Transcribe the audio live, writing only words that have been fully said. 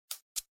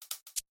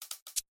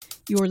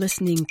You're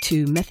listening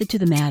to Method to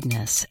the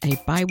Madness, a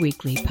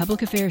bi-weekly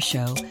public affairs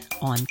show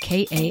on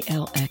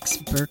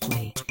KALX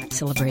Berkeley,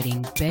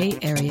 celebrating Bay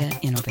Area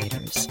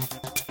innovators.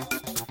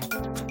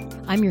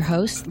 I'm your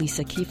host,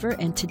 Lisa Kiefer,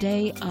 and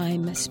today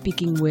I'm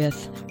speaking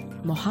with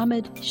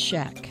Mohamed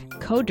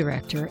Shehk,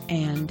 co-director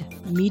and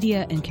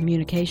Media and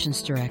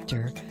Communications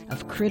Director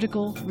of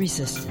Critical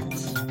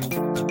Resistance.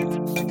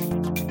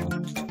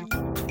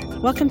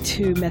 Welcome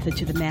to Method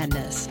to the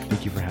Madness.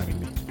 Thank you for having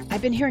me.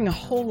 I've been hearing a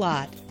whole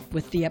lot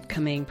with the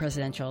upcoming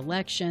presidential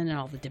election and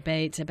all the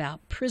debates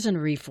about prison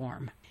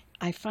reform.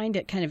 I find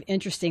it kind of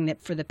interesting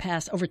that for the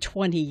past over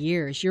 20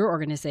 years, your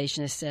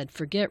organization has said,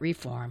 forget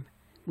reform.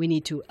 We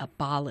need to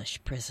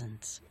abolish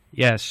prisons.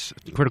 Yes.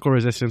 Critical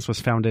Resistance was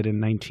founded in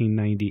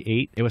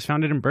 1998. It was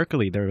founded in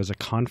Berkeley. There was a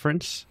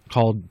conference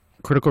called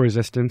Critical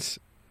Resistance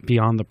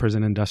Beyond the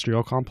Prison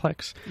Industrial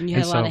Complex. And you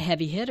had a lot of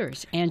heavy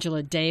hitters.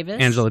 Angela Davis.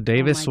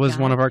 Was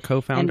one of our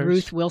co-founders. And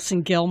Ruth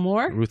Wilson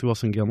Gilmore.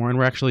 And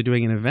we're actually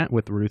doing an event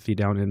with Ruthie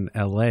down in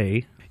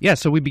L.A. Yeah,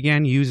 so we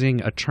began using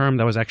a term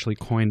that was actually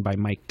coined by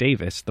Mike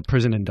Davis, the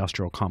prison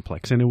industrial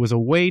complex. And it was a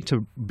way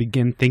to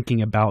begin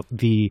thinking about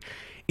the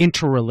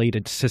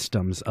interrelated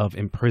systems of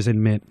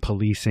imprisonment,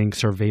 policing,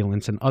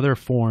 surveillance, and other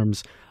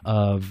forms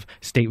of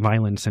state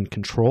violence and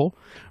control,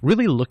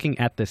 really looking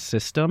at this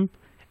system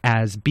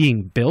as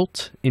being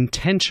built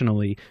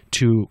intentionally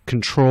to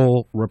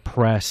control,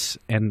 repress,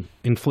 and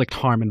inflict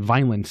harm and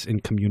violence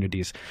in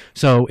communities.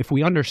 So if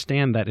we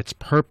understand that its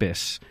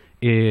purpose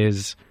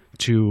is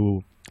to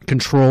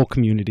control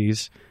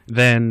communities,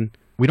 then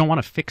we don't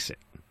want to fix it,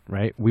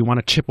 right? We want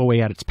to chip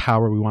away at its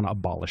power. We want to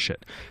abolish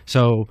it.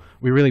 So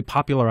we really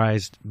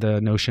popularized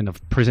the notion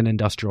of prison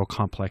industrial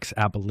complex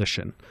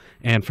abolition.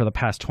 And for the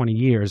past 20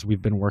 years,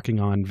 we've been working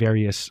on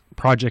various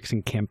projects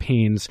and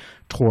campaigns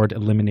toward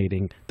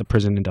eliminating the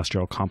prison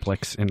industrial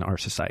complex in our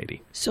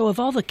society. So of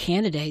all the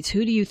candidates,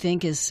 who do you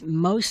think is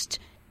most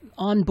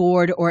on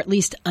board or at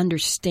least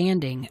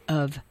understanding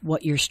of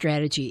what your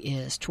strategy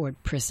is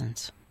toward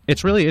prisons?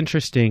 It's really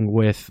interesting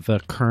with the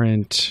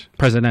current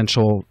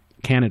presidential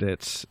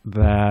candidates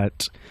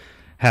that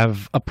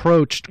have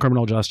approached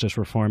criminal justice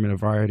reform in a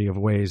variety of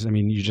ways. I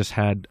mean, you just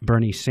had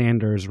Bernie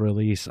Sanders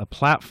release a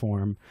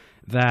platform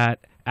that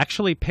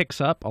actually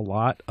picks up a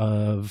lot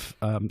of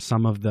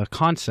some of the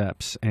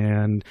concepts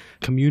and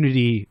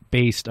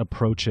community-based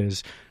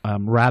approaches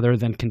rather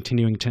than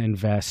continuing to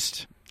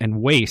invest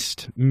and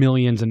waste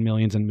millions and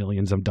millions and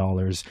millions of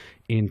dollars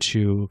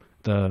into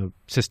the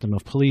system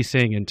of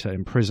policing, into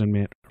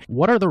imprisonment.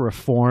 What are the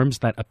reforms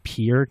that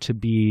appear to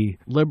be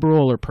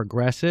liberal or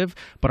progressive,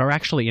 but are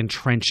actually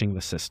entrenching the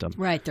system?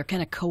 Right, they're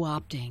kind of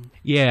co-opting.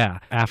 Yeah,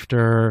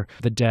 after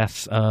the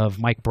deaths of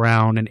Mike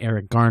Brown and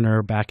Eric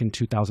Garner back in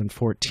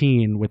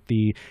 2014 with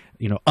the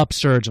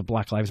upsurge of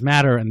Black Lives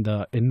Matter and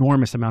the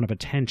enormous amount of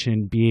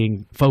attention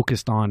being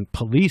focused on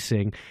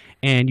policing,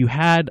 and you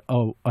had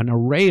an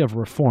array of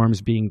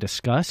reforms being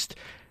discussed,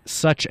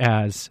 such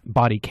as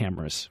body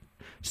cameras,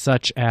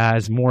 such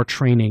as more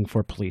training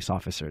for police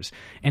officers.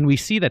 And we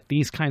see that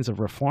these kinds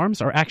of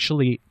reforms are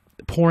actually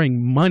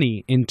pouring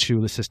money into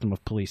the system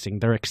of policing.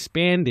 They're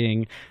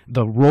expanding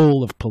the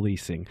role of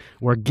policing.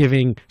 We're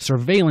giving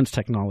surveillance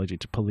technology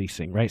to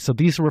policing, right? So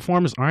these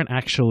reforms aren't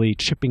actually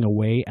chipping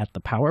away at the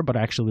power, but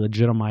actually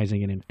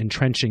legitimizing and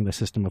entrenching the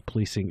system of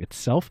policing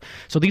itself.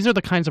 So these are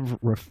the kinds of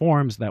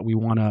reforms that we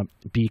want to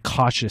be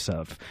cautious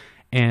of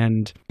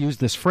and use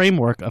this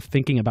framework of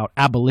thinking about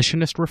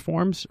abolitionist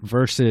reforms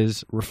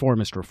versus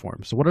reformist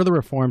reforms. So what are the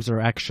reforms that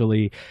are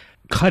actually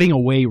cutting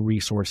away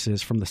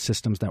resources from the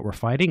systems that we're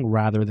fighting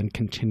rather than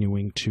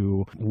continuing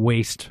to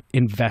waste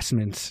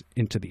investments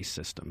into these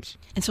systems?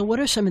 And so what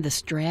are some of the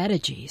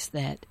strategies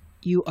that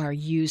you are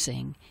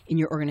using in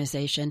your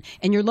organization?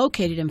 And you're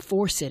located in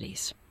 4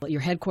 cities. You're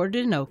headquartered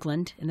in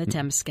Oakland, in the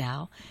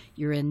Temescal.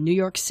 You're in New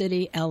York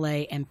City,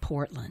 L.A., and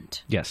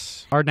Portland.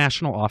 Yes. Our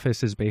national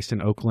office is based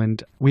in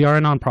Oakland. We are a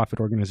nonprofit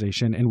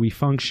organization, and we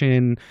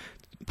function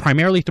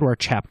primarily through our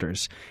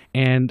chapters.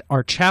 And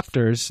our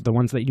chapters, the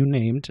ones that you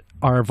named,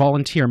 our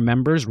volunteer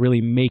members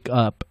really make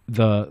up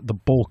the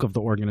bulk of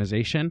the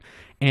organization.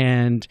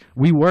 And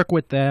we work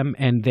with them,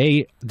 and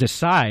they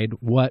decide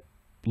what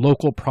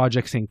local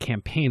projects and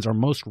campaigns are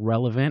most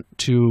relevant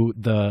to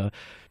the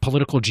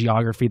political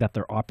geography that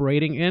they're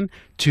operating in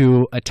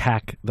to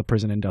attack the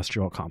prison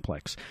industrial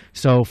complex.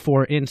 So,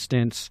 for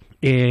instance,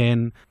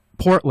 in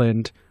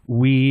Portland,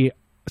 we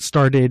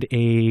started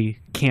a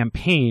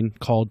campaign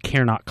called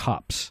Care Not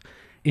Cops.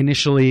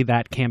 Initially,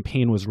 that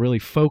campaign was really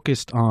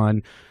focused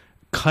on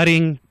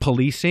cutting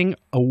policing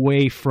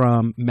away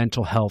from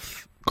mental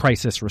health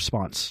crisis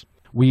response.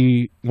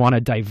 We want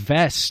to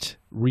divest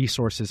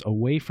resources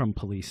away from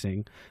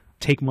policing,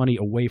 take money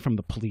away from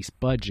the police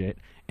budget,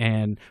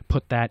 and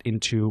put that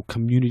into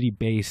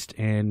community-based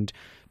and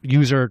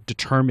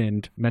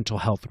user-determined mental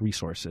health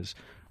resources.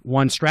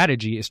 One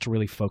strategy is to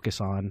really focus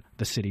on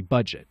the city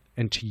budget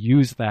and to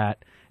use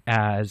that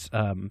as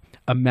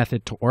a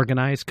method to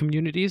organize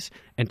communities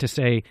and to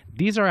say,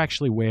 these are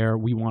actually where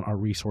we want our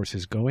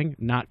resources going,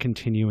 not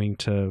continuing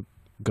to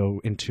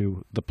go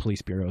into the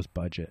police bureau's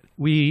budget.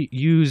 We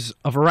use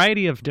a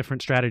variety of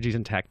different strategies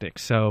and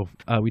tactics. So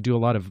we do a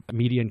lot of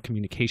media and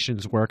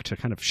communications work to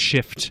kind of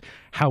shift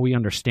how we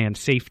understand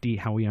safety,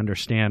 how we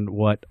understand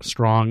what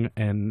strong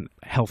and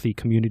healthy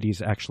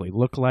communities actually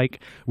look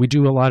like. We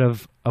do a lot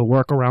of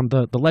work around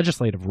the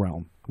legislative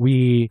realm.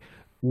 We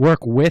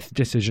work with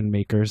decision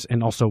makers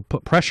and also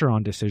put pressure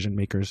on decision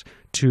makers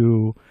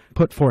to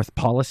put forth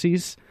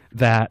policies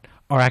that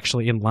are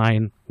actually in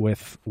line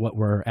with what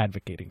we're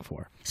advocating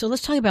for. So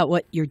let's talk about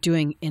what you're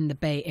doing in the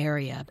Bay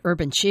Area.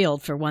 Urban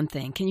Shield, for one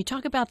thing. Can you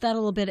talk about that a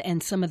little bit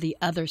and some of the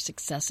other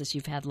successes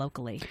you've had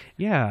locally?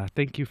 Yeah,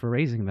 thank you for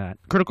raising that.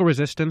 Critical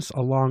Resistance,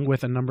 along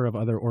with a number of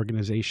other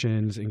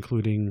organizations,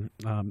 including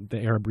the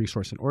Arab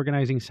Resource and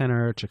Organizing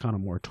Center, Chicano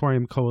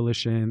Moratorium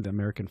Coalition, the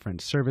American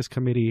Friends Service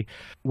Committee,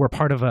 we're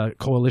part of a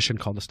coalition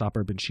called the Stop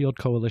Urban Shield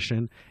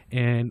Coalition,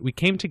 and we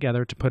came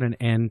together to put an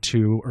end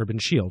to Urban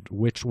Shield,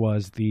 which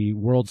was the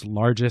world's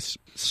largest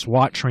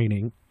SWAT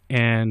training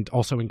and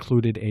also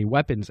included a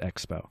weapons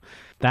expo.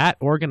 That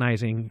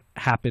organizing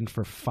happened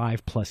for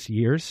 5+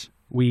 years.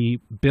 We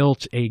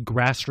built a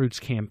grassroots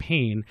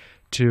campaign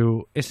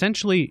to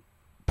essentially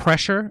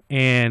pressure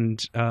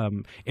and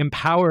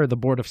empower the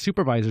Board of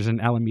Supervisors in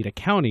Alameda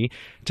County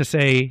to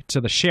say to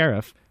the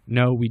sheriff,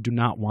 no, we do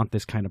not want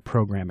this kind of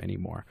program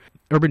anymore.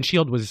 Urban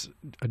Shield was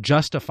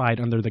justified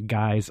under the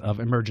guise of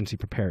emergency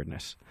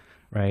preparedness.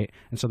 Right.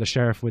 And so the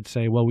sheriff would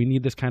say, well, we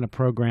need this kind of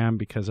program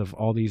because of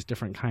all these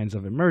different kinds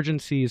of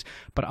emergencies.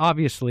 But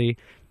obviously,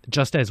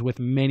 just as with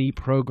many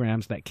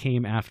programs that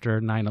came after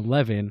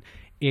 9/11,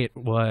 it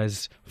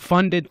was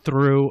funded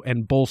through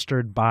and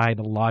bolstered by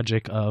the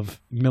logic of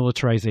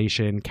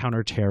militarization,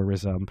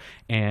 counterterrorism,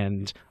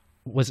 and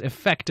was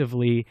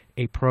effectively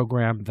a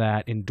program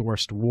that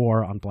endorsed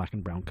war on Black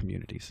and brown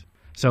communities.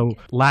 So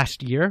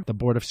last year, the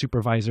Board of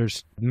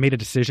Supervisors made a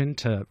decision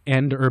to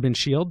end Urban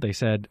Shield. They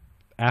said,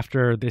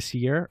 after this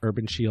year,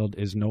 Urban Shield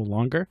is no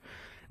longer.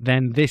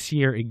 Then this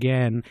year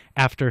again,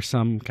 after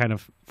some kind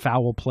of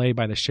foul play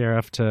by the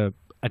sheriff to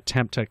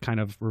attempt to kind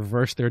of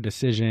reverse their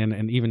decision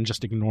and even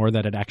just ignore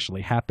that it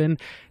actually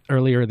happened,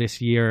 earlier this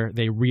year,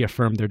 they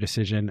reaffirmed their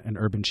decision and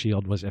Urban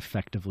Shield was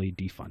effectively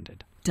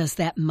defunded. Does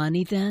that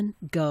money then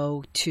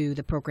go to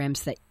the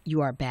programs that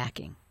you are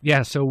backing?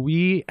 Yeah, so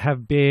we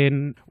have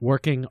been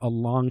working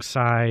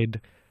alongside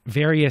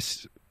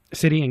various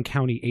city and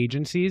county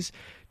agencies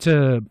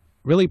to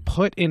really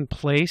put in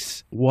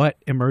place what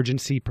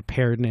emergency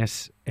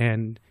preparedness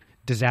and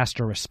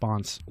disaster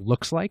response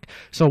looks like.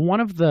 So one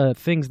of the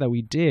things that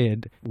we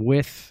did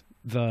with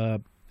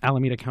the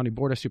Alameda County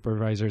Board of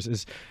Supervisors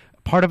is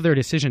part of their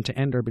decision to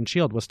end Urban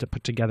Shield was to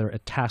put together a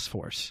task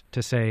force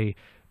to say,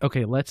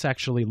 okay, let's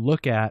actually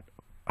look at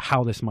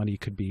how this money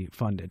could be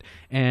funded.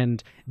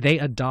 And they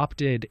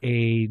adopted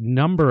a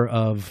number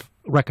of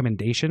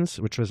recommendations,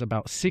 which was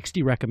about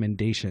 60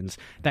 recommendations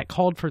that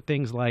called for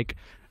things like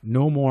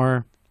no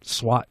more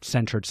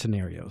SWAT-centered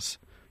scenarios.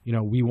 You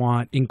know, we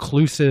want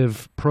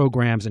inclusive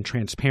programs and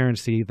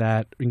transparency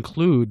that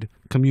include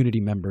community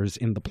members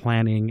in the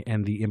planning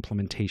and the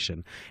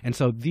implementation. And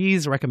so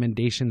these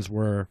recommendations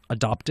were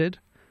adopted.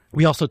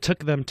 We also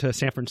took them to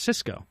San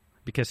Francisco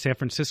because San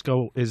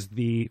Francisco is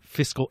the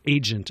fiscal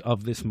agent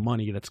of this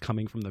money that's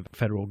coming from the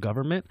federal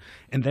government.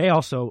 And they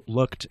also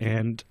looked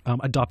and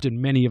adopted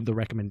many of the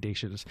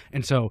recommendations.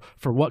 And so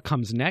for what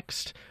comes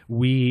next,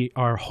 we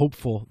are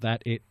hopeful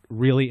that it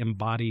really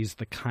embodies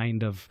the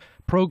kind of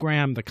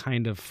program, the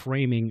kind of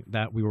framing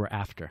that we were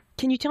after.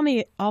 Can you tell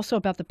me also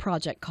about the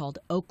project called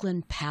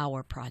Oakland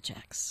Power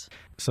Projects?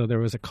 So there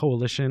was a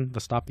coalition, the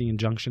Stop the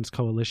Injunctions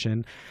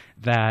Coalition,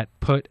 that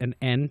put an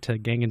end to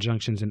gang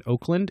injunctions in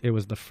Oakland. It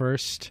was the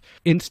first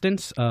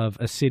instance of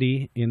a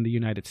city in the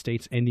United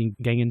States ending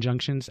gang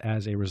injunctions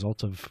as a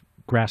result of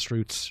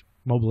grassroots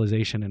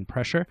mobilization and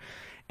pressure.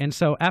 And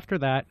so after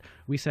that,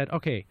 we said,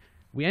 okay,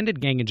 we ended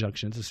gang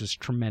injunctions. This is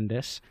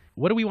tremendous.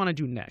 What do we want to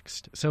do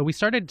next? So we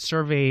started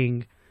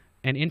surveying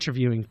and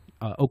interviewing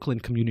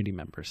Oakland community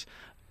members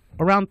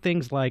around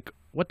things like,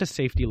 what does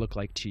safety look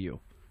like to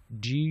you?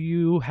 Do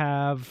you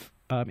have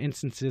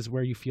instances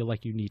where you feel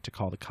like you need to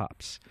call the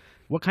cops?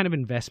 What kind of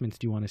investments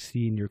do you want to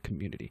see in your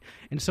community?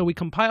 And so we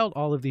compiled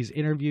all of these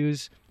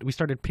interviews. We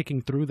started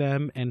picking through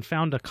them and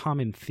found a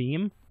common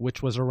theme,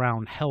 which was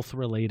around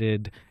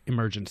health-related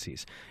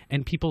emergencies.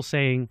 And people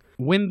saying,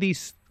 when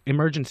these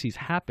emergencies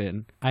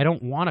happen, I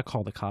don't want to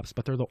call the cops,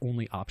 but they're the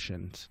only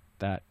options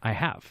that I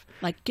have.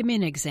 Like, give me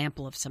an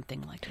example of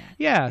something like that.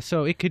 Yeah,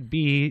 so it could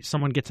be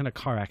someone gets in a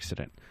car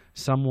accident.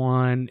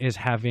 Someone is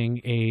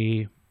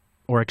having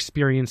or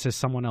experiences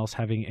someone else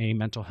having a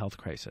mental health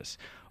crisis.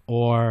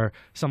 Or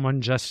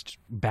someone just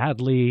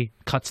badly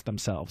cuts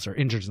themselves or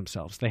injures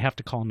themselves. They have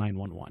to call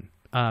 911.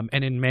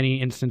 And in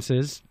many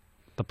instances,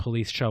 the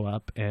police show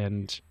up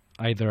and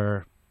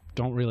either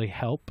don't really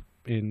help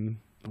in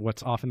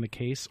what's often the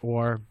case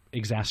or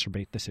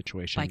exacerbate the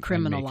situation. By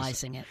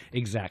criminalizing it.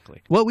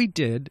 Exactly. What we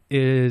did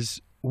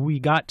is we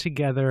got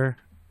together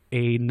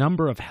a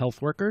number of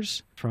health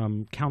workers,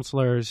 from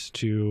counselors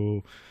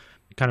to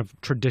kind of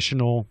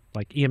traditional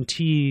like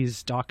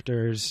EMTs,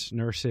 doctors,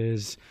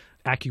 nurses,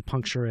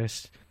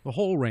 acupuncturists, the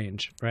whole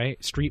range,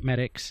 right? Street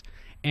medics.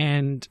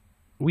 And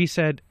we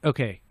said,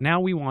 okay,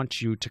 now we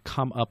want you to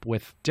come up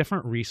with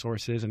different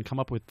resources and come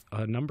up with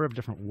a number of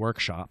different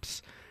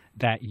workshops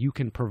that you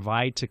can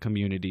provide to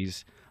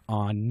communities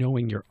on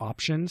knowing your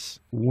options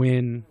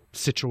when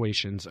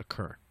situations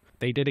occur.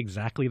 They did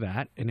exactly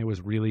that, and it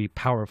was really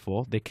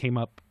powerful. They came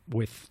up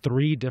with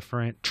 3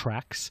 different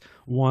tracks.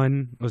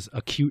 One was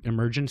acute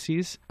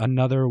emergencies,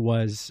 another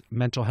was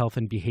mental health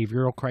and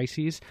behavioral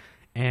crises,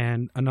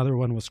 and another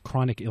one was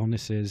chronic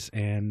illnesses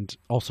and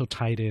also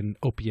tied in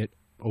opiate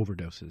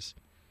overdoses.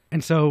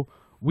 And so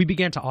we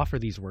began to offer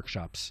these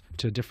workshops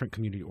to different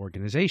community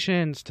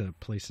organizations, to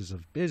places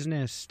of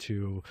business,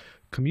 to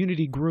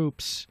community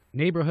groups,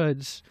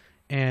 neighborhoods.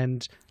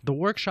 And the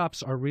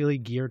workshops are really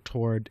geared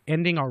toward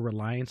ending our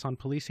reliance on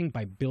policing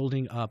by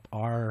building up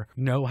our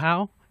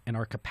know-how and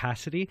our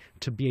capacity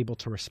to be able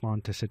to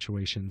respond to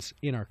situations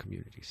in our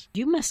communities.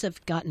 You must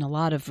have gotten a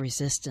lot of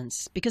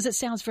resistance because it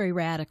sounds very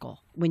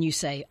radical when you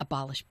say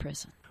abolish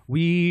prison.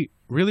 We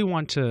really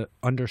want to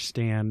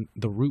understand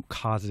the root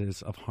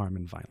causes of harm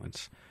and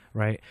violence,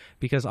 right?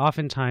 Because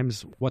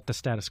oftentimes what the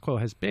status quo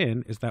has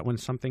been is that when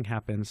something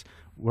happens,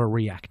 we're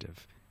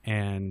reactive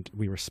and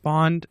we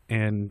respond.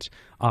 And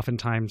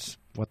oftentimes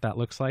what that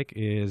looks like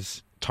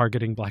is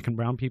targeting Black and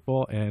brown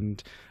people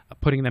and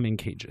putting them in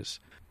cages.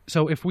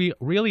 So if we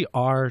really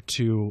are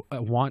to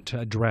want to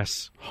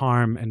address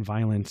harm and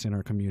violence in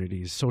our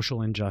communities,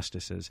 social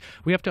injustices,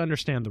 we have to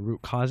understand the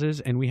root causes,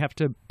 and we have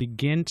to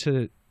begin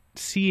to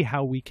see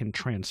how we can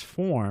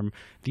transform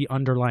the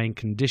underlying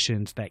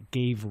conditions that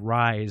gave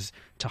rise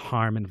to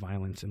harm and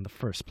violence in the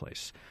first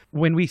place.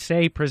 When we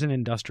say prison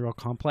industrial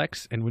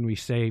complex and when we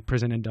say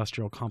prison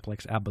industrial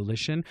complex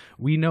abolition,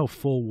 we know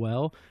full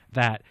well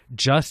that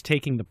just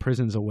taking the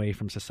prisons away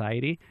from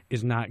society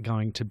is not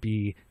going to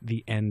be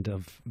the end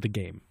of the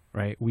game.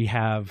 Right? We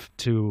have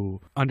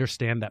to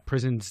understand that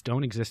prisons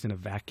don't exist in a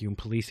vacuum.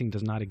 Policing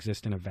does not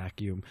exist in a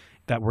vacuum.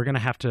 That we're going to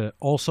have to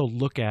also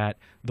look at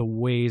the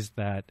ways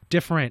that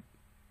different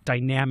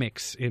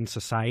dynamics in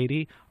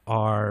society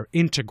are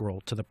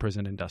integral to the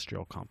prison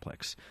industrial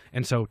complex.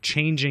 And so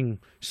changing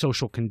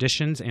social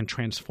conditions and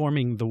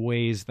transforming the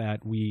ways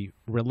that we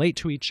relate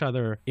to each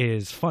other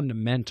is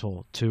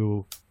fundamental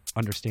to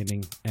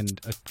understanding and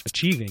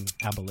achieving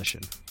abolition.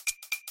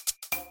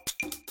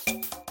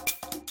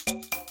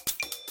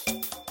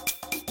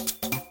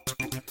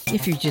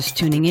 If you're just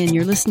tuning in,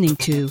 you're listening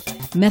to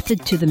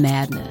Method to the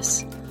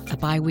Madness, a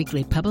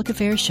bi-weekly public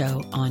affairs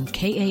show on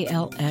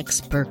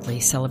KALX Berkeley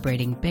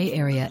celebrating Bay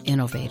Area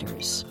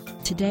innovators.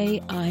 Today,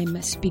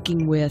 I'm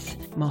speaking with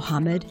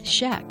Mohamed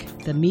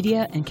Shehk, the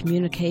Media and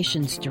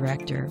Communications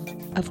Director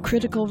of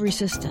Critical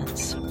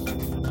Resistance.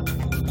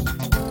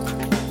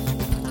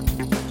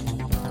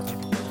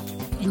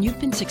 And you've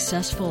been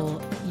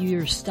successful.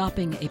 You're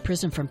stopping a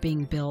prison from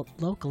being built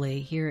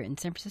locally here in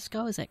San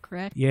Francisco. Is that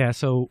correct? Yeah.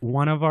 So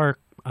one of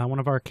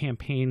our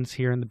campaigns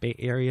here in the Bay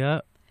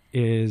Area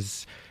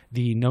is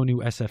the No New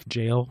SF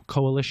Jail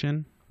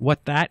Coalition.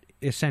 What that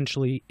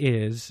essentially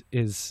is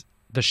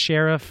the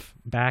sheriff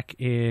back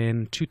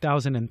in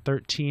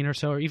 2013 or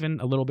so, or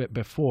even a little bit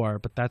before,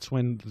 but that's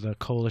when the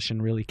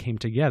coalition really came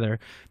together.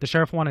 The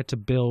sheriff wanted to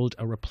build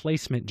a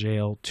replacement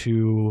jail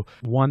to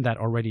one that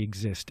already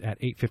exists at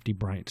 850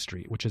 Bryant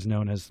Street, which is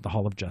known as the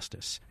Hall of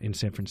Justice in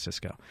San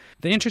Francisco.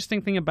 The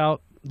interesting thing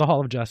about the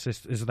Hall of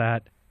Justice is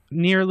that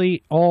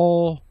nearly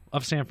all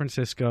of San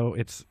Francisco,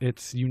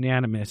 it's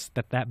unanimous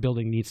that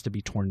building needs to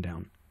be torn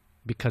down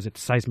because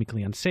it's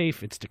seismically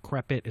unsafe, it's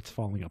decrepit, it's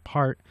falling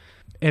apart.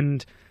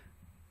 And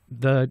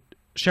the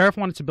sheriff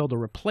wanted to build a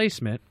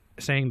replacement,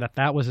 saying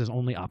that was his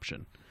only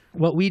option.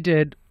 What we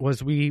did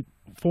was we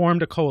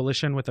formed a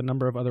coalition with a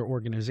number of other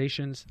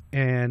organizations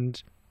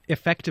and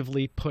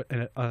effectively put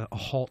a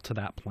halt to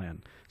that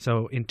plan.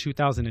 So in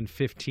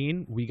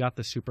 2015, we got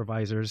the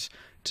supervisors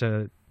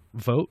to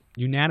vote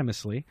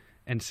unanimously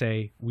and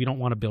say, we don't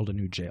want to build a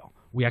new jail.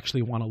 We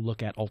actually want to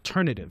look at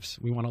alternatives.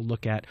 We want to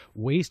look at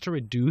ways to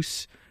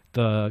reduce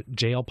the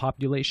jail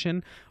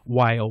population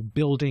while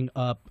building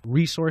up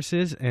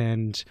resources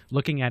and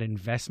looking at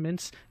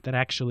investments that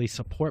actually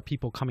support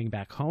people coming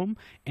back home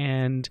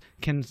and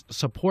can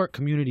support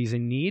communities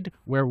in need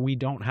where we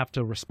don't have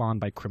to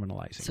respond by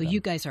criminalizing So them. You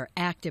guys are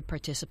active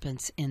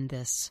participants in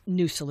this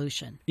new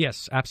solution.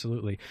 Yes,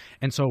 absolutely.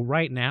 And so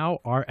right now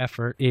our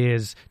effort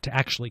is to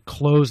actually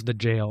close the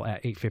jail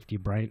at 850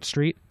 Bryant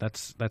Street.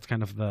 That's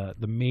kind of the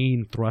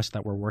main thrust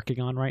that we're working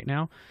on right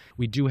now.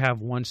 We do have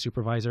one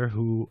supervisor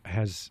who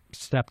has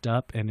stepped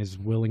up and is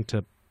willing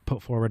to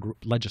put forward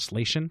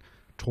legislation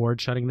toward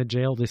shutting the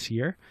jail this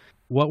year.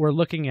 What we're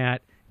looking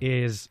at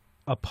is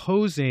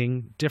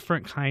opposing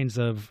different kinds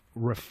of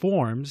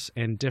reforms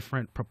and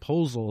different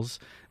proposals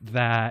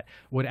that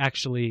would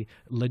actually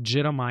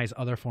legitimize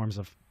other forms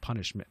of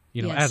punishment,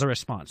 Yes. as a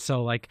response.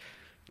 So like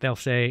they'll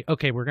say,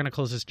 okay, we're going to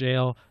close this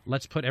jail.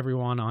 Let's put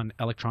everyone on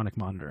electronic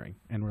monitoring.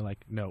 And we're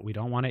like, no, we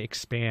don't want to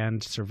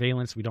expand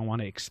surveillance. We don't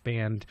want to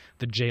expand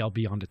the jail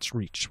beyond its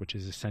reach, which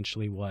is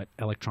essentially what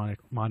electronic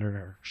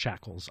monitor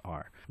shackles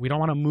are. We don't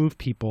want to move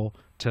people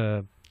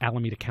to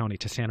Alameda County,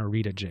 to Santa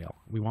Rita jail.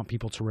 We want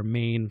people to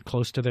remain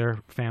close to their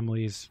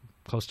families,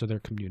 close to their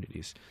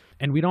communities.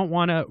 And we don't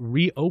want to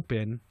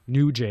reopen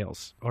new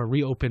jails or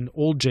reopen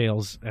old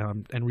jails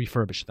and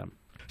refurbish them.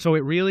 So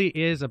it really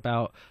is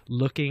about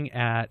looking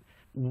at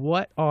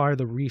what are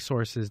the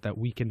resources that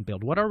we can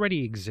build, what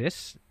already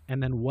exists,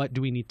 and then what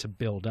do we need to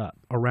build up.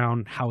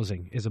 Around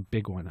housing is a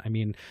big one. I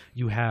mean,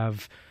 you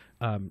have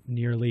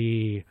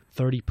nearly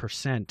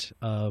 30%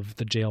 of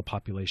the jail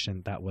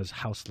population that was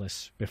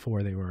houseless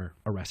before they were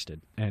arrested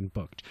and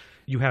booked.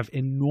 You have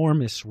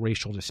enormous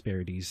racial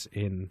disparities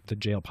in the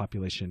jail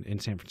population in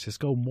San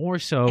Francisco, more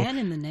so. And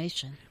in the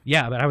nation.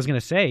 Yeah, but I was going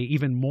to say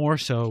even more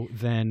so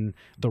than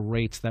the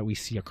rates that we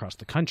see across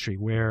the country,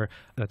 where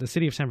the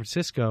city of San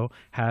Francisco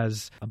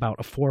has about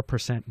a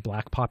 4%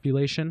 black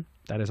population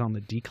that is on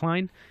the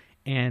decline.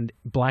 And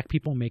black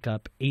people make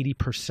up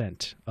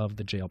 80% of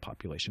the jail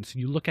population. So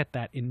you look at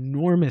that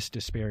enormous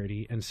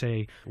disparity and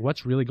say,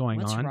 what's really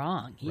going on? What's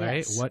wrong?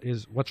 Right?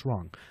 Yes. What's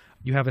wrong?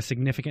 You have a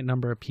significant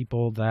number of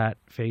people that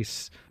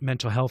face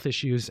mental health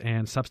issues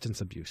and substance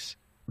abuse.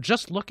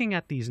 Just looking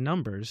at these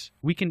numbers,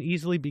 we can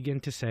easily begin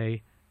to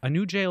say, a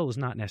new jail is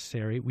not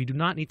necessary. We do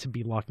not need to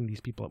be locking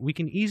these people up. We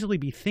can easily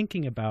be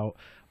thinking about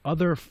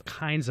other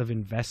kinds of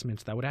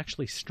investments that would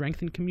actually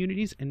strengthen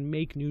communities and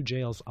make new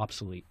jails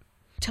obsolete.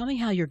 Tell me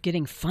how you're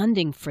getting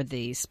funding for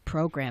these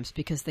programs,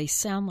 because they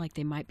sound like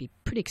they might be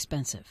pretty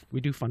expensive. We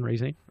do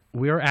fundraising.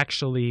 We're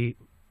actually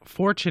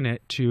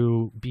fortunate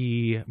to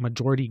be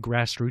majority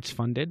grassroots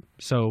funded.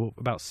 So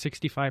about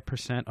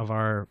 65% of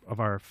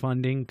our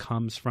funding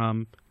comes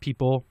from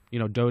people,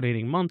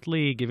 donating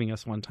monthly, giving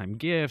us one-time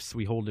gifts.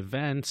 We hold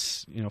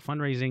events,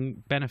 fundraising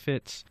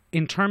benefits.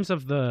 In terms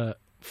of the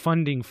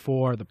funding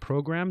for the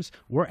programs,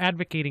 we're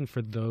advocating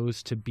for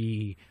those to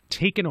be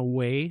taken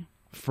away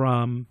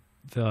from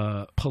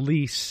the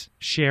police,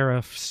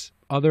 sheriffs,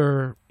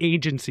 other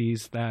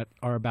agencies that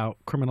are about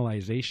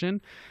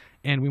criminalization.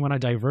 And we want to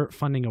divert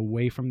funding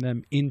away from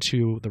them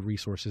into the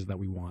resources that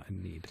we want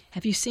and need.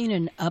 Have you seen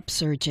an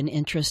upsurge in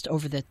interest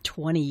over the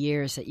 20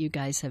 years that you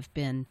guys have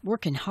been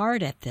working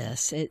hard at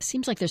this? It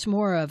seems like there's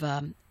more of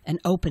an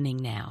opening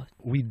now.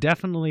 We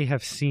definitely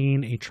have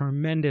seen a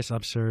tremendous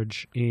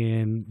upsurge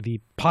in the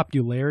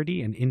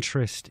popularity and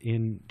interest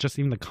in just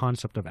even the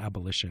concept of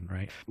abolition,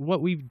 right?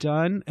 What we've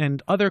done,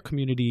 and other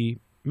community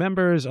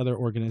members, other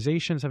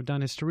organizations have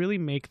done, is to really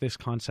make this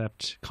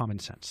concept common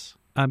sense.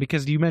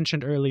 Because you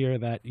mentioned earlier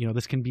that,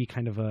 this can be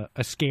kind of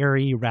a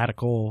scary,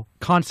 radical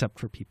concept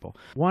for people.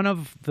 One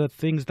of the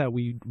things that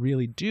we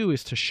really do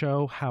is to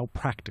show how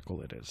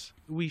practical it is.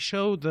 We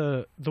show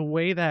the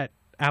way that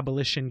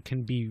abolition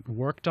can be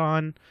worked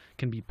on,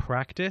 can be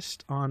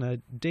practiced on a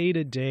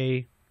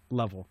day-to-day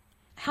level.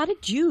 How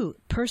did you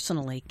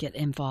personally get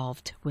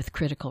involved with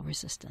critical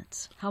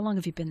resistance? How long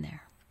have you been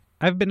there?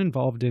 I've been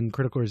involved in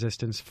critical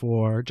resistance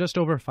for just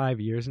over 5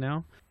 years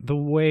now. The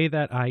way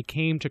that I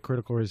came to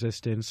critical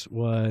resistance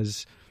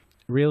was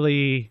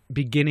really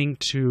beginning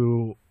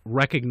to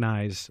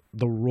recognize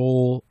the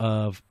role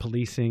of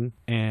policing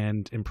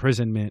and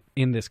imprisonment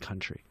in this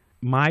country.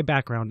 My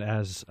background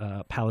as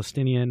a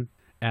Palestinian,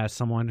 as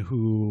someone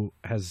who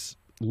has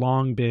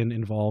long been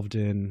involved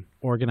in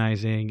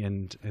organizing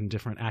and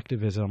different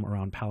activism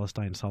around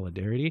Palestine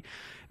solidarity,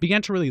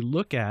 began to really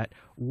look at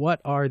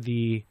what are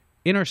the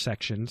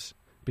intersections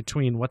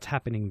between what's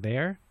happening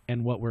there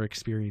and what we're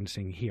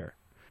experiencing here.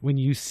 When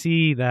you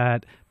see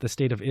that the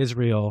state of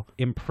Israel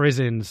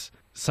imprisons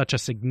such a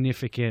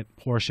significant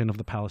portion of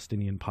the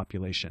Palestinian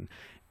population,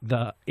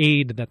 the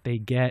aid that they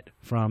get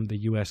from the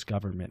U.S.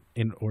 government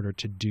in order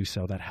to do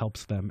so, that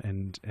helps them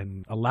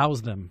and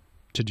allows them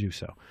to do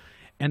so.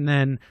 And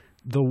then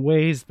the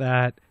ways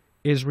that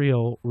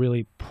Israel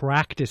really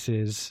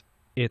practices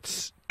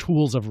its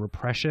tools of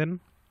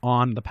repression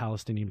on the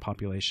Palestinian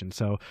population.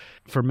 So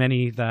for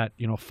many that,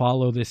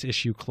 follow this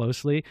issue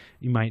closely,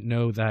 you might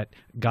know that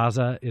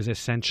Gaza is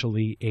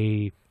essentially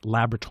a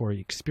laboratory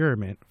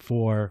experiment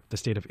for the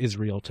state of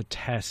Israel to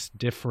test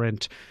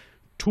different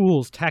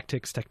tools,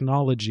 tactics,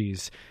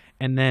 technologies,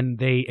 and then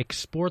they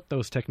export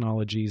those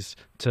technologies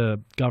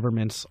to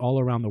governments all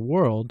around the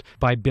world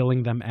by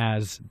billing them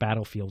as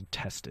battlefield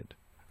tested.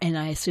 And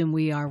I assume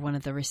we are one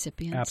of the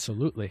recipients?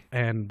 Absolutely.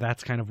 And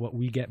that's kind of what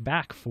we get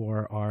back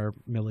for our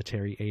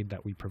military aid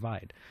that we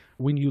provide.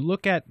 When you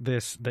look at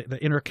this, the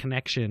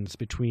interconnections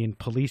between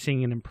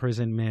policing and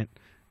imprisonment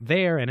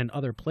there and in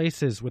other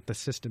places with the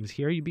systems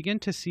here, you begin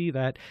to see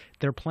that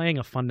they're playing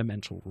a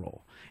fundamental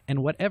role.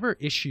 And whatever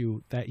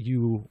issue that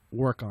you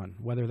work on,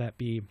 whether that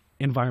be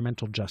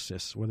environmental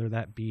justice, whether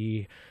that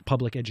be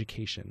public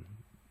education,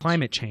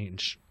 climate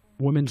change,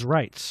 women's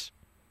rights,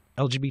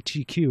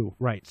 LGBTQ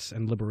rights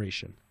and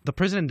liberation. The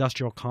prison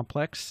industrial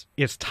complex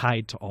is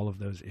tied to all of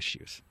those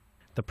issues.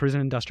 The prison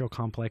industrial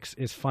complex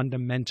is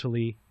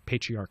fundamentally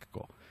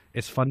patriarchal.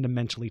 is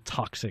fundamentally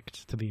toxic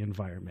to the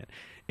environment,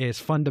 is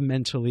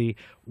fundamentally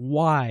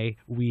why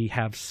we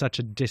have such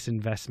a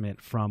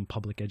disinvestment from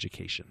public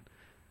education,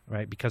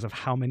 right? Because of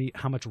how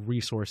much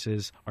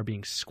resources are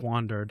being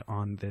squandered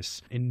on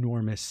this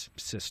enormous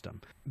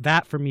system.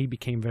 That for me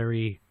became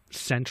very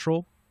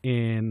central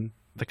in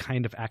the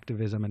kind of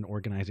activism and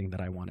organizing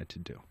that I wanted to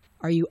do.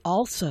 Are you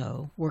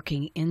also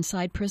working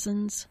inside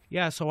prisons?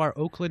 Yeah, so our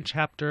Oakland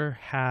chapter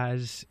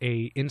has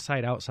a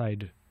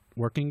inside-outside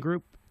working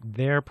group.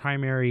 Their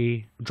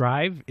primary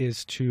drive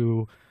is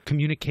to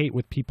communicate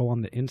with people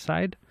on the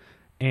inside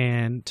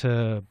and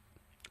to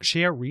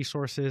share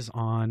resources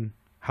on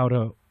how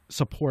to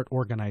support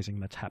organizing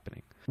that's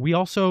happening. We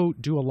also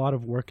do a lot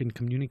of work in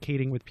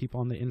communicating with people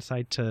on the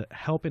inside to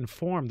help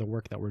inform the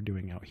work that we're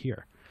doing out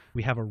here.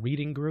 We have a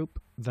reading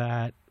group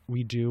that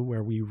we do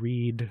where we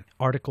read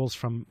articles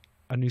from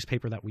a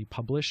newspaper that we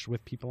publish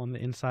with people on the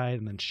inside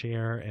and then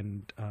share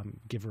and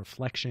give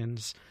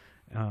reflections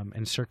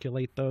and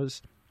circulate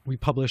those. We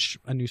publish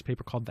a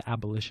newspaper called The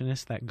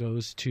Abolitionist that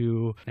goes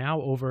to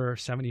now over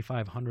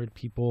 7,500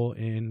 people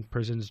in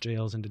prisons,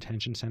 jails, and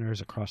detention centers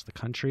across the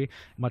country.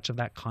 Much of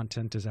that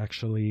content is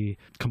actually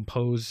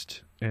composed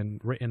and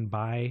written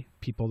by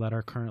people that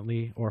are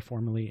currently or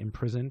formerly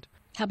imprisoned.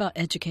 How about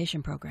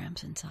education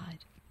programs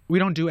inside? We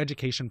don't do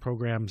education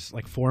programs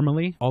like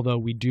formally, although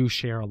we do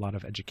share a lot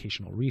of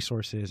educational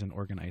resources and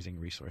organizing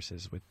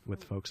resources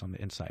with folks on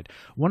the inside.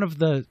 One of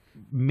the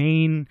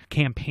main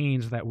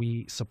campaigns that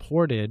we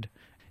supported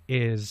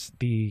is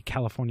the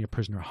California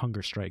prisoner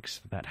hunger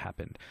strikes that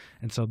happened.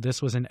 And so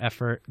this was an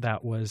effort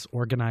that was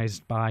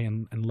organized by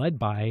and led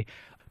by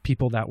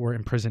people that were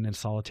imprisoned in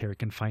solitary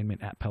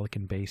confinement at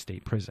Pelican Bay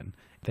State Prison.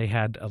 They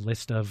had a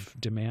list of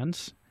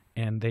demands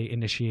and they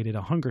initiated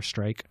a hunger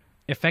strike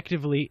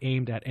effectively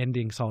aimed at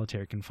ending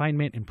solitary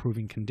confinement,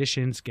 improving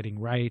conditions, getting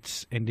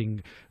rights,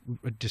 ending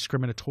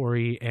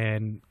discriminatory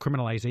and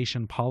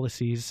criminalization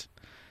policies.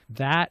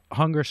 That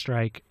hunger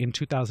strike in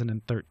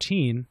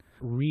 2013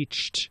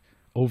 reached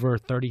over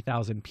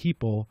 30,000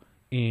 people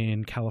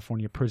in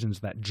California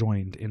prisons that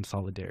joined in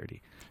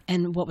solidarity.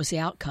 And what was the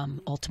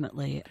outcome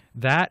ultimately?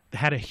 That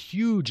had a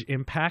huge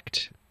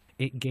impact.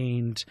 It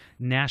gained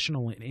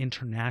national and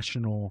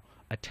international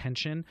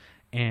attention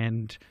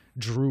and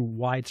drew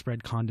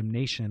widespread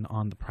condemnation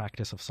on the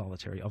practice of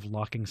solitary, of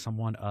locking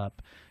someone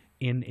up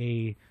in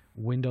a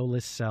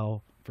windowless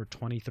cell for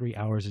 23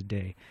 hours a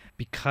day.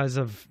 Because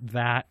of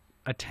that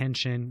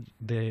attention,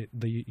 the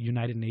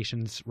United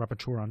Nations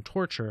Rapporteur on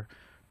Torture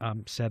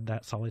said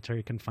that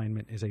solitary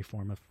confinement is a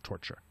form of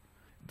torture.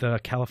 The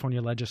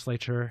California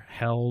legislature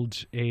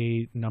held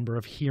a number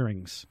of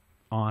hearings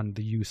on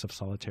the use of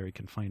solitary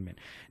confinement.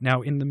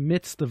 Now, in the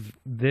midst of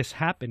this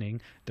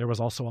happening, there was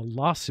also a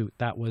lawsuit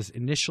that was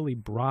initially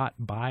brought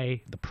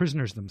by the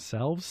prisoners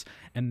themselves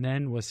and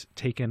then was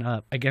taken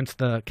up against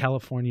the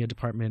California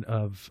Department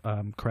of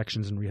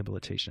Corrections and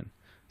Rehabilitation,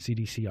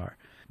 CDCR.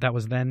 That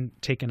was then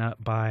taken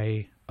up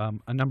by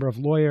a number of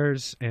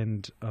lawyers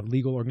and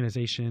legal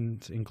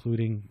organizations,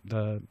 including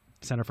the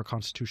Center for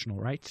Constitutional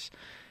Rights.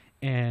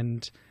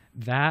 And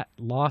that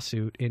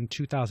lawsuit in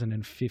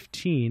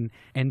 2015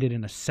 ended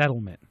in a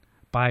settlement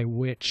by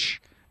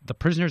which the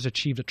prisoners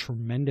achieved a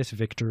tremendous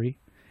victory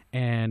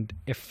and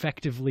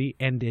effectively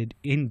ended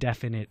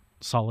indefinite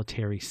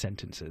solitary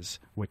sentences,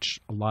 which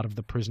a lot of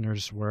the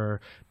prisoners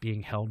were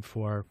being held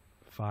for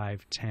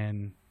 5,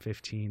 10,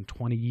 15,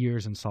 20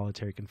 years in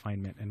solitary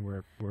confinement and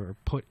were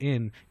put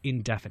in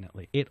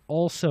indefinitely. It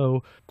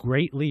also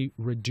greatly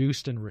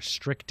reduced and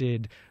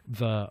restricted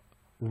the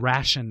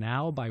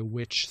rationale by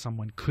which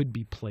someone could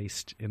be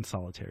placed in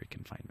solitary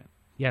confinement.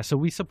 Yeah, so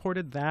we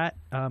supported that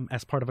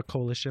as part of a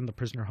coalition, the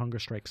Prisoner Hunger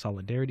Strike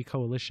Solidarity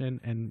Coalition,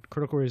 and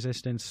Critical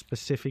Resistance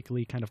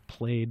specifically kind of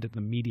played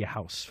the media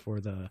house for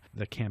the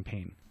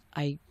campaign.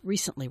 I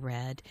recently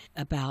read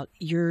about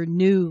your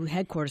new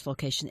headquarters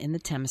location in the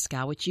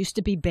Temescal, which used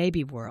to be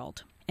Baby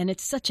World. And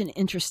it's such an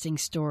interesting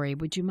story.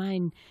 Would you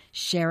mind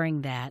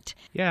sharing that?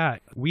 Yeah,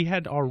 we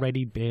had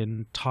already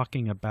been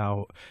talking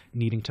about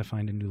needing to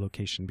find a new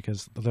location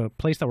because the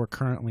place that we're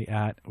currently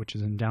at, which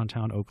is in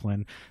downtown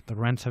Oakland, the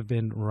rents have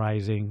been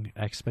rising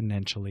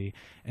exponentially.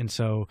 And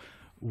so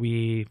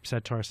we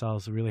said to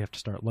ourselves, we really have to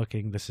start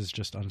looking. This is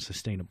just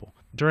unsustainable.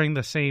 During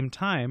the same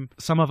time,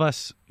 some of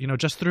us,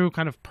 just through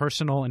kind of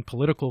personal and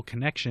political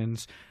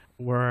connections,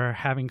 were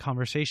having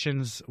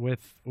conversations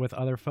with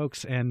other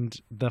folks, and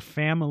the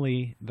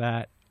family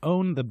that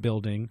owned the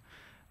building,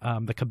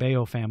 the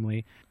Cabello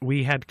family,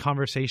 we had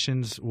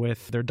conversations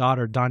with their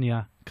daughter,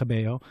 Danya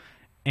Cabello,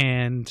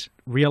 and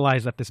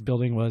realized that this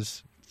building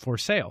was for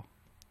sale.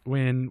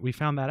 When we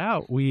found that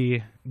out,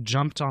 we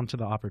jumped onto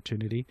the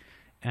opportunity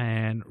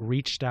and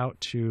reached out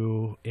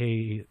to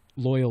a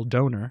loyal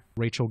donor,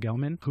 Rachel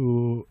Gelman,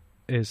 who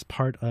is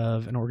part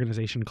of an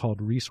organization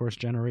called Resource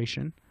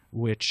Generation,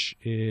 which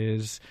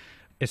is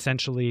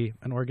essentially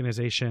an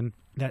organization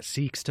that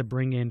seeks to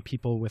bring in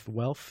people with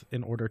wealth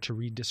in order to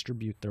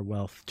redistribute their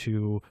wealth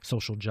to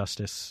social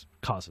justice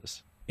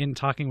causes. In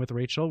talking with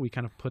Rachel, we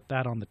kind of put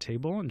that on the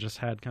table and just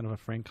had kind of a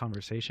frank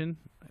conversation.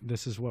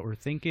 This is what we're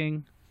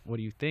thinking. What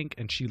do you think?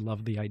 And she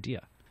loved the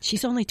idea.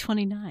 She's only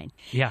 29.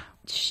 Yeah.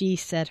 She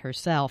said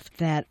herself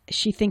that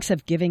she thinks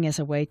of giving as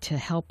a way to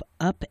help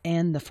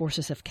upend the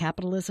forces of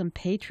capitalism,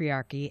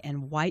 patriarchy,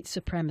 and white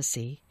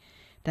supremacy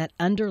that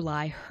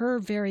underlie her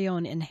very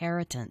own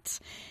inheritance.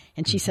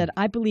 And she said,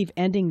 I believe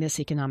ending this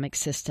economic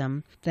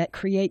system that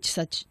creates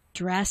such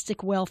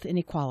drastic wealth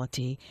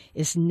inequality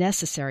is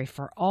necessary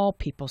for all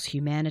people's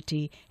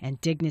humanity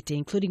and dignity,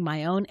 including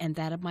my own and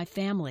that of my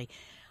family.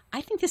 I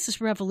think this is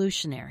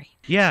revolutionary.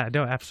 Yeah,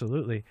 no,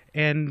 absolutely.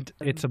 And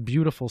it's a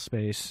beautiful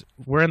space.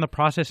 We're in the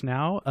process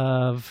now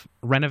of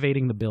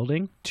renovating the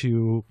building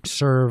to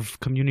serve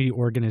community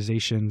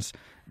organizations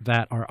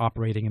that are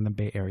operating in the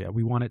Bay Area.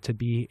 We want it to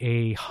be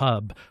a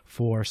hub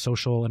for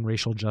social and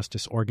racial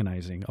justice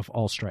organizing of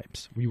all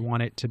stripes. We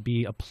want it to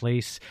be a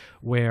place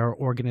where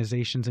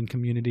organizations and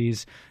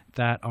communities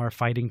that are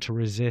fighting to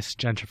resist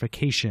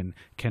gentrification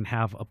can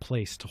have a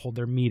place to hold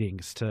their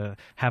meetings, to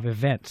have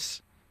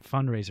events,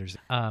 fundraisers.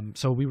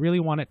 So we really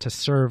want it to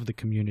serve the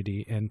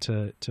community and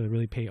to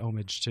really pay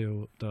homage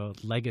to the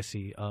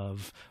legacy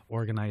of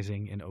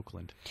organizing in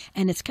Oakland.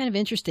 And it's kind of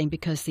interesting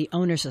because the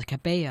owners of the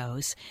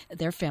Cabellos,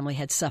 their family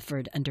had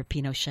suffered under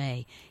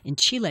Pinochet in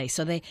Chile.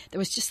 So there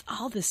was just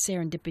all this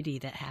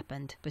serendipity that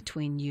happened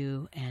between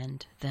you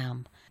and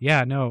them.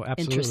 Yeah, no,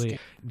 absolutely.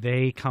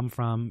 They come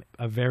from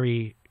a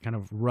very kind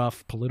of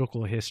rough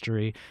political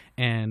history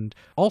and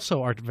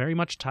also are very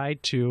much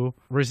tied to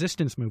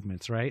resistance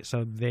movements, right?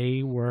 So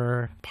they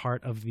were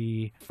part of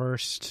the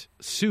first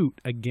suit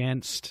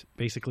against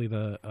basically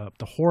the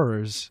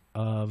horrors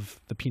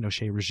of the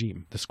Pinochet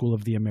regime, the School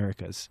of the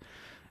Americas,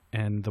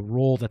 and the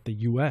role that the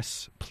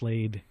U.S.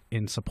 played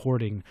in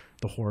supporting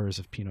the horrors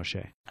of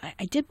Pinochet.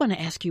 I did want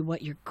to ask you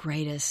what your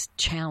greatest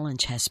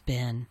challenge has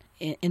been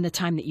in the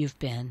time that you've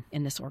been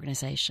in this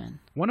organization.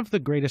 One of the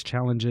greatest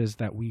challenges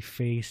that we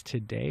face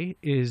today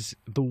is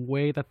the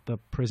way that the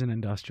prison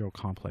industrial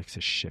complex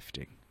is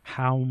shifting.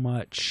 How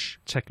much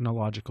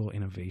technological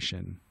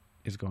innovation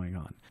is going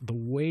on. The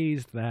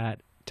ways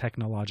that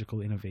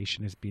technological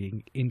innovation is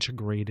being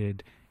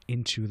integrated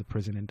into the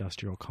prison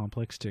industrial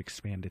complex to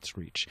expand its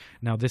reach.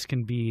 Now, this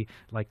can be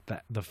like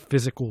the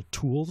physical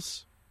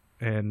tools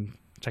and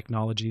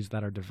technologies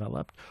that are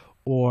developed,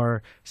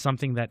 or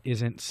something that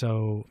isn't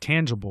so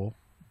tangible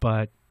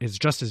but is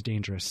just as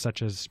dangerous,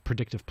 such as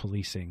predictive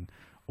policing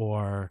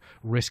or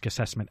risk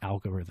assessment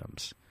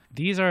algorithms.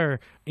 These are,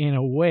 in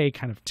a way,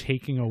 kind of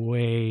taking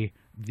away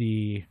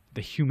the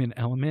human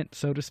element,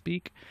 so to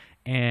speak,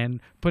 and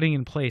putting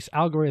in place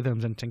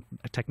algorithms and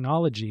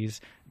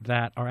technologies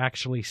that are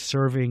actually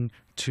serving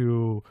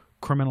to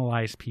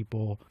criminalize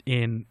people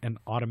in an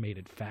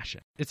automated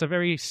fashion. It's a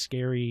very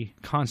scary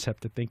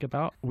concept to think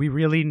about. We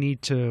really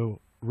need to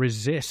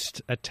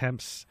resist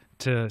attempts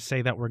to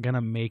say that we're going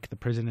to make the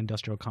prison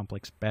industrial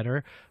complex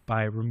better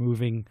by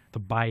removing the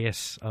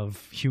bias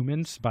of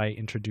humans by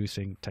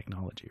introducing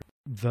technology.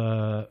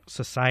 The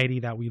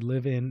society that we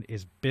live in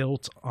is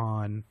built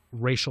on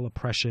racial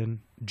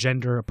oppression,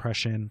 gender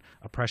oppression,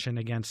 oppression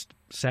against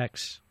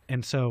sex.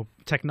 And so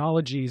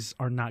technologies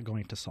are not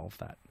going to solve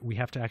that. We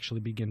have to actually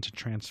begin to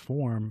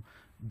transform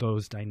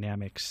those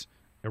dynamics,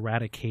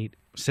 eradicate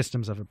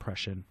systems of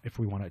oppression if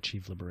we want to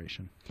achieve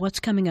liberation. What's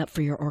coming up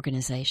for your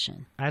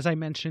organization? As I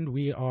mentioned,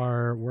 we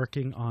are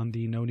working on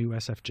the No New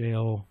SF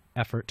Jail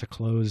effort to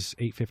close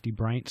 850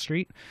 Bryant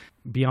Street.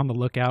 Be on the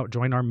lookout,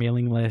 join our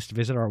mailing list,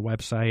 visit our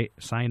website,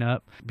 sign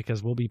up,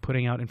 because we'll be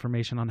putting out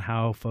information on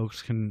how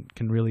folks can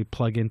really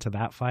plug into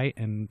that fight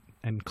and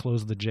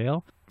close the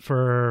jail.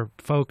 For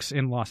folks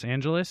in Los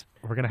Angeles,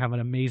 we're going to have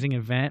an amazing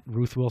event.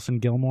 Ruth Wilson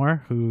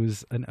Gilmore,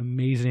 who's an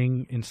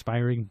amazing,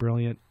 inspiring,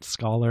 brilliant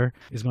scholar,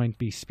 is going to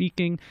be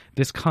speaking.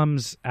 This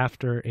comes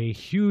after a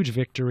huge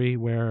victory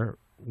where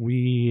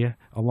we,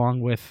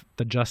 along with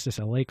the Justice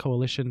LA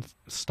Coalition,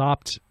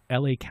 stopped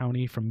LA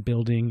County from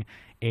building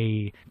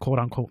a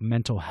quote-unquote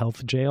mental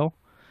health jail.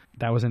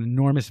 That was an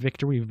enormous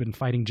victory. We've been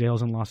fighting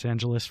jails in Los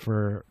Angeles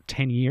for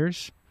 10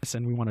 years,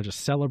 and we want to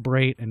just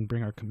celebrate and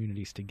bring our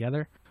communities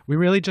together. We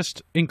really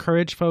just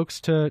encourage folks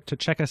to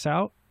check us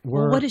out.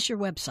 What is your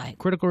website?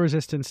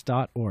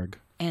 criticalresistance.org.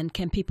 And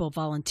can people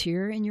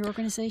volunteer in your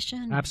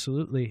organization?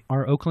 Absolutely.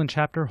 Our Oakland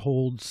chapter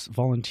holds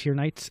volunteer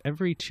nights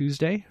every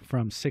Tuesday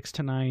from 6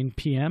 to 9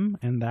 p.m.,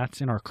 and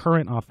that's in our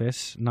current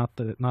office, not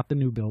the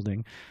new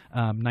building,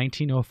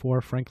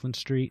 1904 Franklin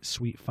Street,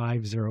 Suite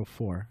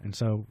 504. And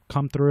so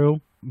come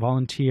through,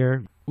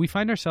 volunteer. We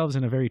find ourselves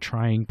in a very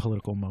trying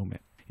political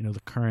moment. You know,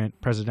 the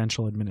current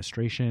presidential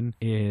administration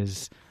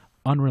is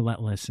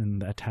unrelentless in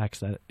the attacks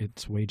that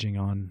it's waging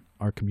on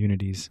our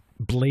communities.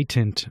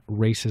 Blatant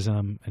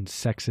racism and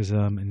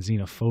sexism and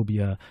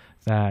xenophobia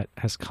that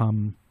has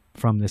come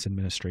from this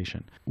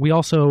administration. We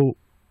also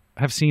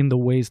have seen the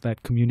ways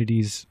that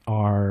communities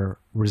are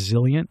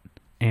resilient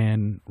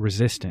and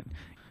resistant.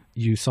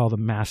 You saw the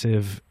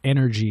massive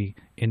energy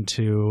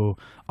into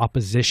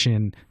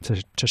opposition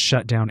to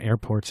shut down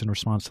airports in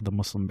response to the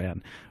Muslim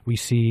ban. We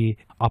see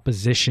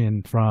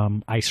opposition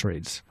from ICE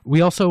raids.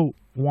 We also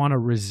want to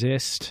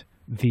resist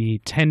the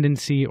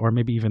tendency or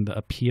maybe even the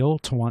appeal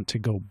to want to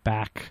go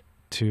back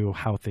to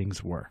how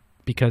things were,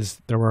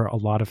 because there were a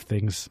lot of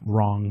things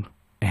wrong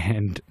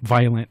and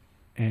violent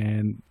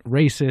and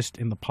racist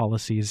in the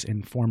policies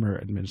in former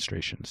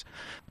administrations.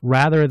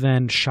 Rather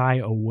than shy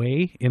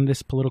away in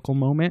this political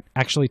moment,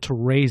 actually to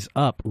raise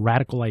up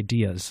radical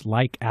ideas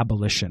like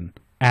abolition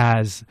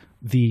as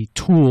the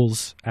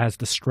tools, as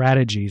the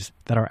strategies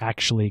that are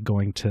actually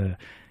going to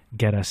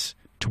get us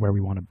to where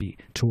we want to be,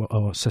 to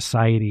a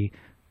society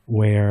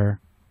where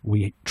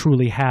we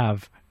truly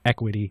have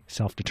equity,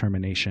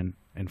 self-determination,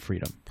 and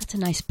freedom. That's a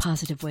nice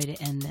positive way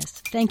to end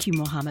this. Thank you,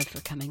 Mohamed, for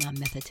coming on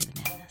Method to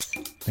the Madness.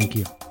 Thank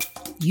you.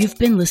 You've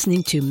been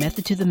listening to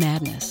Method to the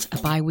Madness, a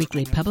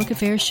bi-weekly public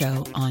affairs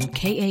show on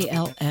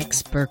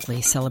KALX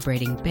Berkeley,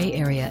 celebrating Bay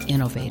Area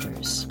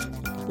innovators.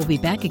 We'll be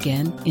back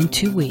again in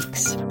 2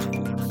 weeks.